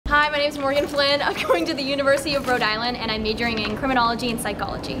name's Morgan Flynn. I'm going to the University of Rhode Island and I'm majoring in criminology and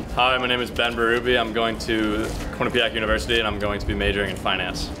psychology. Hi, my name is Ben Berube. I'm going to Quinnipiac University and I'm going to be majoring in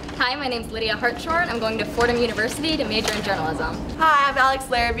finance. Hi, my name's Lydia Hartshort. I'm going to Fordham University to major in journalism. Hi, I'm Alex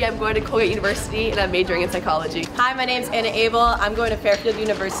Larrabee. I'm going to Colgate University and I'm majoring in psychology. Hi, my name's Anna Abel. I'm going to Fairfield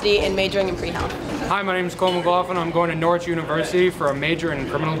University and majoring in pre-health. Hi, my name is Cole McLaughlin. I'm going to Norwich University for a major in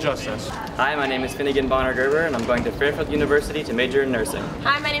criminal justice. Hi, my name is Finnegan Bonner Gerber and I'm going to Fairfield University to major in nursing.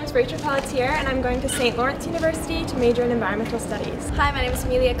 Hi, my name is Rachel Pelletier and I'm going to St. Lawrence University to major in environmental studies. Hi, my name is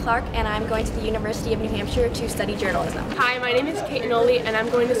Amelia Clark and I'm going to the University of New Hampshire to study journalism. Hi, my name is Kate Noli and I'm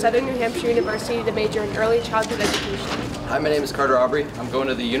going to Southern New Hampshire University to major in early childhood education. Hi, my name is Carter Aubrey. I'm going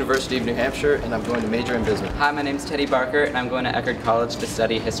to the University of New Hampshire and I'm going to major in business. Hi, my name is Teddy Barker and I'm going to Eckerd College to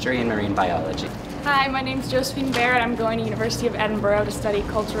study history and marine biology. Hi, my name is Josephine Barrett. I'm going to University of Edinburgh to study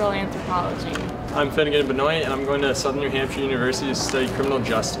cultural anthropology. I'm Finnegan Benoit and I'm going to Southern New Hampshire University to study criminal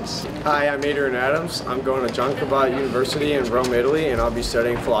justice. Hi, I'm Adrian Adams. I'm going to John Cabot University in Rome, Italy, and I'll be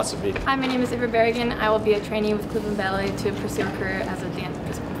studying philosophy. Hi, my name is Eva Berrigan. I will be a trainee with Cleveland Ballet to pursue a career as a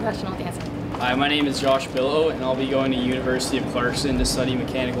professional dancer. Hi, my name is Josh Billow and I'll be going to University of Clarkson to study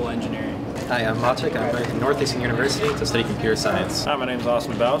mechanical engineering. Hi, I'm Maciek. I'm going to Northeastern University to study computer science. Hi, my name is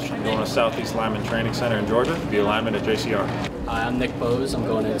Austin Bausch. I'm going to Southeast Lineman Training Center in Georgia to be a lineman at JCR. Hi, I'm Nick Bose. I'm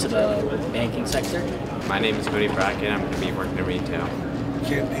going into the banking sector. My name is Cody Brackett. I'm going to be working in retail.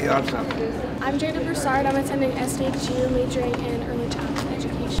 I'm Jada Broussard. I'm attending SHU majoring in early childhood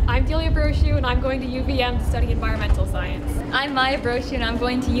education. I'm Delia Brochu and I'm going to UVM to study environmental science. I'm Maya Brochu and I'm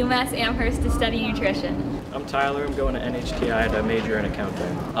going to UMass Amherst to study nutrition. I'm Tyler. I'm going to NHTI to major in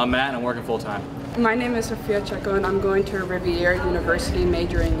accounting. I'm Matt and I'm working full-time. My name is Sofia Checo and I'm going to Riviera University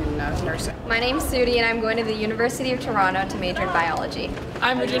majoring in nursing. My name's Sudi and I'm going to the University of Toronto to major in biology.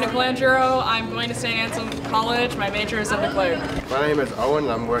 I'm Regina Colangelo. I'm going to St. Anselm College. My major is undeclared. My name is Owen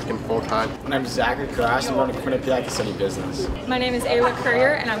and I'm working full-time. My name is Zachary Grass. I'm going to Quinnipiac to study business. My name is Ayla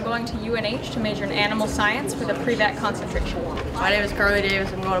Courier and I'm going to UNH to major in animal science for the pre-vet concentration. My name is Carly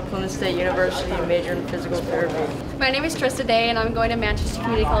Davis. I'm going to Plymouth State University and major in physical therapy. My name is Trista Day and I'm going to Manchester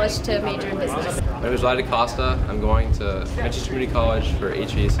Community College to major in business. My name is Lyda Costa. I'm going to Manchester Community College for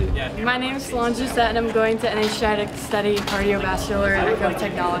HVAC. My name is Solange Doucette and I'm going to NHI to study cardiovascular and echo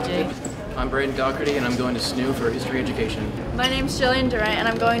technology. I'm Braden Dougherty and I'm going to SNU for history education. My name is Jillian Durant and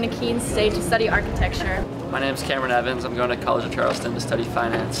I'm going to Keene State to study architecture. My name is Cameron Evans. I'm going to College of Charleston to study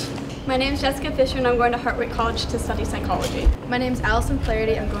finance. My name is Jessica Fisher and I'm going to Hartwick College to study psychology. My name is Allison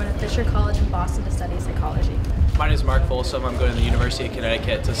Flaherty. I'm going to Fisher College in Boston to study psychology. My name is Mark Folsom. I'm going to the University of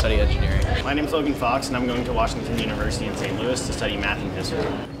Connecticut to study engineering. My name is Logan Fox and I'm going to Washington University in St. Louis to study math and history.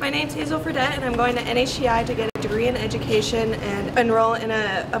 My name is Hazel Fredette and I'm going to NHTI to get a degree in education and enroll in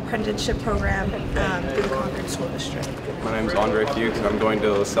an apprenticeship program through the Concord School District. My name is Andre Fuchs and I'm going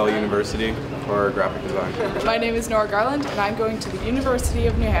to LaSalle University for graphic design. My name is Nora Garland and I'm going to the University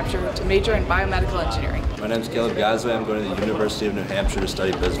of New Hampshire to major in biomedical engineering. My name is Caleb Gazway. I'm going to the University of New Hampshire to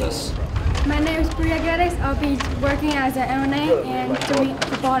study business. My name is Bria Geddes. I'll be working as an M&A and doing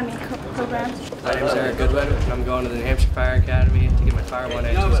the botany program. My name is Eric Goodwin and I'm going to the New Hampshire Fire Academy to get my Fire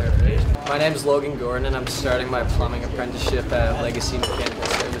 182 certification. My name is Logan Gordon and I'm starting my plumbing apprenticeship at Legacy Mechanical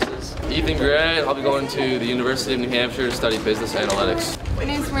Services. Ethan Gray. I'll be going to the University of New Hampshire to study business analytics. My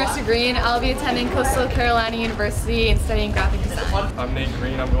name is Marissa Green. I'll be attending Coastal Carolina University and studying graphic design. I'm Nate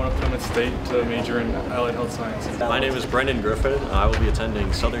Green. I'm going to Plymouth State to major in allied health sciences. My name is Brendan Griffin and I will be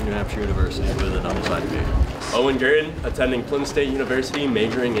attending Southern New Hampshire University with an undecided major. Owen Gurton, attending Plymouth State University,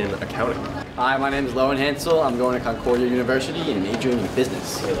 majoring in accounting. Hi, my name is Lowen Hansel. I'm going to Concordia University and majoring in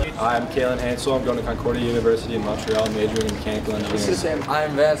business. Hi, I'm Kalen Hansel. I'm going to Concordia University in Montreal, majoring in mechanical engineering.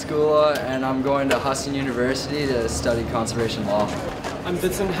 I'm Vance Gula and I'm going to Huston University to study conservation law. I'm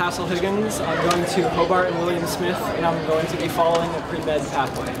Vincent Hassel Higgins. I'm going to Hobart and William Smith and I'm going to be following a pre-med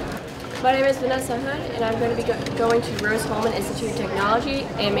pathway. My name is Vanessa Hood and I'm going to be going to Rose Holman Institute of Technology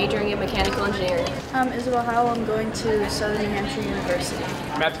and majoring in mechanical engineering. I'm Isabel Howell. I'm going to Southern New Hampshire University.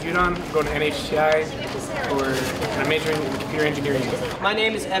 Matthew Udon. I'm going to NHTI and I'm majoring in computer engineering. My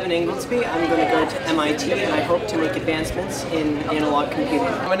name is Evan Inglesby. I'm going to go to MIT and I hope to make advancements in analog computing.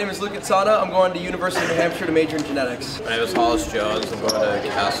 My name is Lucas Sada. I'm going to University of New Hampshire to major in genetics. My name is Hollis Jones. I'm going to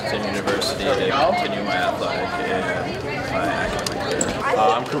Castleton University to continue my athletic and my academic career.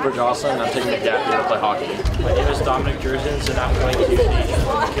 I'm Cooper Johnson and I'm taking a gap year to play hockey. My name is Dominic Jersens and I'm going to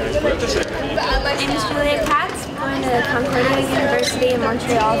My name is Julia Katz. I'm going to Concordia University in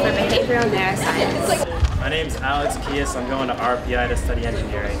Montreal for behavioral neuroscience. My name is Alex Kias. I'm going to RPI to study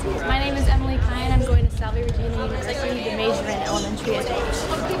engineering. My name is Emily Kine. I'm going to Salve Regina University to major in elementary education.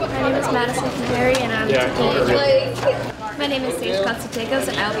 My name is Madison Perry and I'm taking My name is Sage Konstantakos,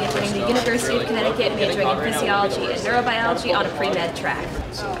 and I'll be attending the University of Connecticut, majoring in physiology and neurobiology on a pre-med track.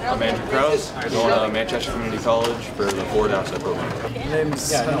 I'm Andrew Krause. I'm going to Manchester Community College for the Ford Asset program. My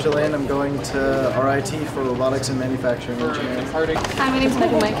name's Angela. I'm going to RIT for robotics and manufacturing engineering. Hi, my name is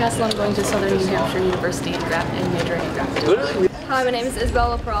Megan Whitecastle. I'm going to Southern New Hampshire University and majoring in graphics. Hi, my name is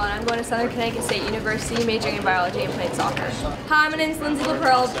Isabel LaPearl, and I'm going to Southern Connecticut State University, majoring in biology and playing soccer. Hi, my name is Lindsay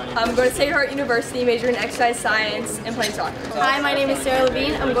LaPearl. I'm going to Sacred Heart University, majoring in exercise science and playing soccer. Hi, my name is Sarah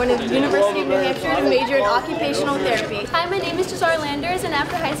Levine. I'm going to the University of New Hampshire to major in occupational therapy. Hi, my name is Jazar Landers, and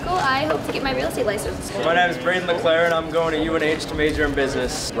after high school, I hope to get my real estate license. My name is Braden LeClaire, and I'm going to UNH to major in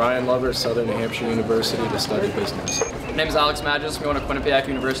business. Ryan Lover, Southern New Hampshire University to study business. My name is Alex Magis. I'm going to Quinnipiac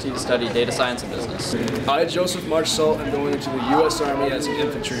University to study data science and business. Hi, Joseph Marchsalt. I'm going into the U.S. Army as an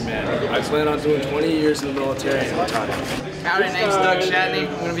infantryman. I plan on doing 20 years in the military and retiring. Howdy, my name's Doug Shatney.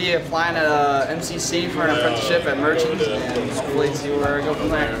 I'm going to be applying at MCC for an apprenticeship at Merchants, and hopefully see where I go from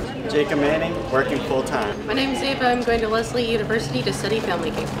there. Jacob Manning, working full-time. My name is Ava. I'm going to Leslie University to study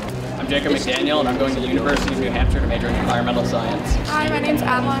filmmaking. I'm Jacob McDaniel, and I'm going to the University of New Hampshire to major in environmental science. Hi, my name is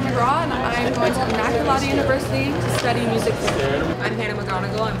Adeline McGraw, and I'm going to Immaculata University to study music theory. I'm Hannah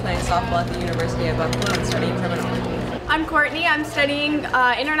McGonigal. I'm playing softball at the University of Buffalo and studying criminology. I'm Courtney. I'm studying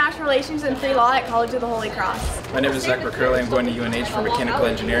international relations and pre-law at College of the Holy Cross. My name is Zach McCurley. I'm going to UNH for mechanical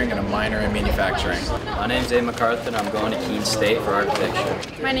engineering and a minor in manufacturing. My name is Abe MacArthur, and I'm going to Keene State for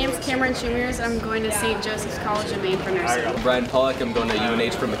architecture. My name is Cameron Schumers, and I'm going to St. Joseph's College in Maine for nursing. I'm Brian Pollack. I'm going to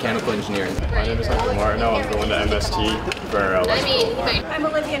UNH for mechanical engineering. My name is Michael Martineau. I'm going to MST for I'm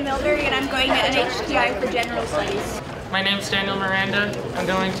Olivia Milbury, and I'm going to NHTI for general studies. My name is Daniel Miranda. I'm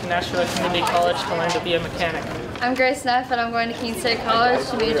going to Nashville Community College to learn to be a mechanic. I'm Grace Neff, and I'm going to Keene State College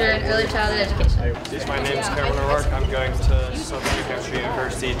to major in early childhood education. My name is Cameron O'Rourke. I'm going to Southern New Hampshire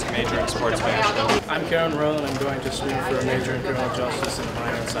University to major in sports management. I'm Karen Rowe, and I'm going to SWE for a major in criminal justice and a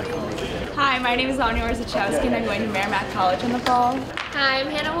minor in psychology. Hi, my name is Anya Orzechowski, and I'm going to Merrimack College in the fall. Hi, I'm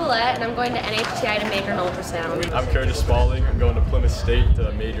Hannah Willette, and I'm going to NHTI to major in ultrasound. I'm Curtis Spalding. I'm going to Plymouth State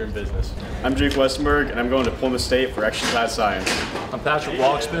to major in business. I'm Jake Westenberg, and I'm going to Plymouth State for exercise science. I'm Patrick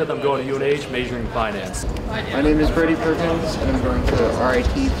Walksmith. I'm going to UNH, majoring in finance. My name is Brady Perkins, and I'm going to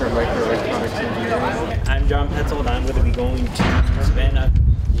RIT for microelectronics engineering. I'm John Petzold. I'm going to be going to Savannah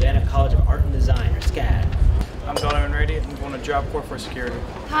College of Art and Design, or SCAD. I'm Donovan Rady. I'm going to Job Corps for security.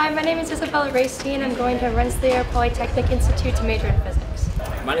 Hi, my name is Isabella Racine. I'm going to Rensselaer Polytechnic Institute to major in physics.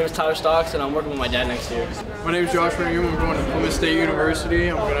 My name is Tyler Stocks, and I'm working with my dad next year. My name is Joshua Hume. I'm going to Plymouth State University.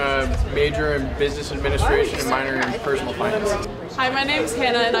 I'm going to major in business administration and minor in personal finance. Hi, my name is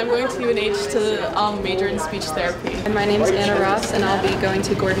Hannah, and I'm going to UNH to major in speech therapy. And my name is Anna Ross, and I'll be going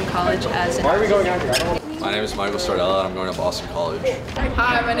to Gordon College as an... Why are we going out here? My name is Michael Stardella, and I'm going to Boston College.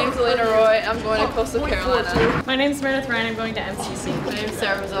 Hi, my name is Elena Roy. I'm going to Coastal Carolina. My name is Meredith Ryan. I'm going to MCC. My name is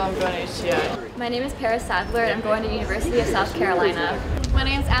Sarah Rizzo. I'm going to HTI. My name is Paris Sadler, and I'm going to the University of South Carolina. My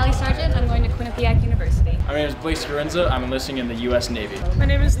name is Allie Sargent. I'm going to Quinnipiac University. My name is Blake Scarenza. I'm enlisting in the U.S. Navy. My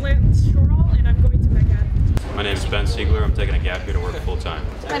name is Lance Shortall, and I'm going to MECAD. My name is Ben Siegler. I'm taking a gap year to work full-time.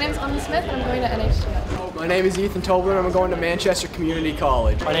 My name is Emily Smith, and I'm going to NHTI. My name is Ethan Tobler, and I'm going to Manchester Community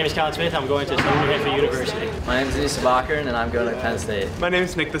College. My name is Colin Smith. I'm going to Southern New Hampshire University. My name is Anissa Bachern, and I'm going to Penn State. My name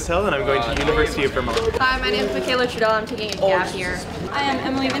is Nick Bissell, and I'm going to University of Vermont. Hi, my name is Michaela Trudell. I'm taking a gap year. I am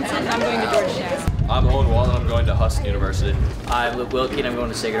Emily Vincent. I'm going to Georgetown. I'm Owen Wall, and I'm going to Huston University. I'm Luke Wilkie, and I'm going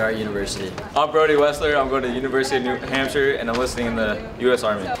to Sacred Heart University. I'm Brody Wessler. I'm going to the University of New Hampshire and enlisting in the U.S.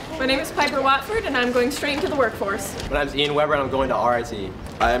 Army. My name is Piper Watford, and I'm going straight into the workforce. My name is Ian Weber, and I'm going to RIT.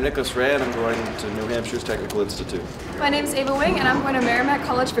 I am Nicholas Ray, and I'm going to New Hampshire's Technical Institute. My name is Ava Wing, and I'm going to Merrimack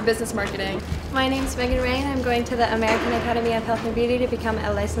College for business marketing. My name is Megan Ray, and I'm going to the American Academy of Health and Beauty to become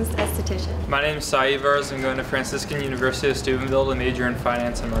a licensed esthetician. My name is Sai Evers. I'm going to Franciscan University of Steubenville to major in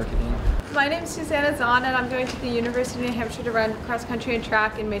finance and marketing. My name is Susanna Zahn, and I'm going to the University of New Hampshire to run cross country and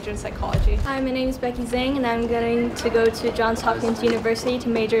track and major in psychology. Hi, my name is Becky Zhang, and I'm going to go to Johns Hopkins University to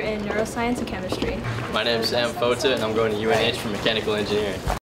major in neuroscience and chemistry. My name is Sam Fota, and I'm going to UNH for mechanical engineering.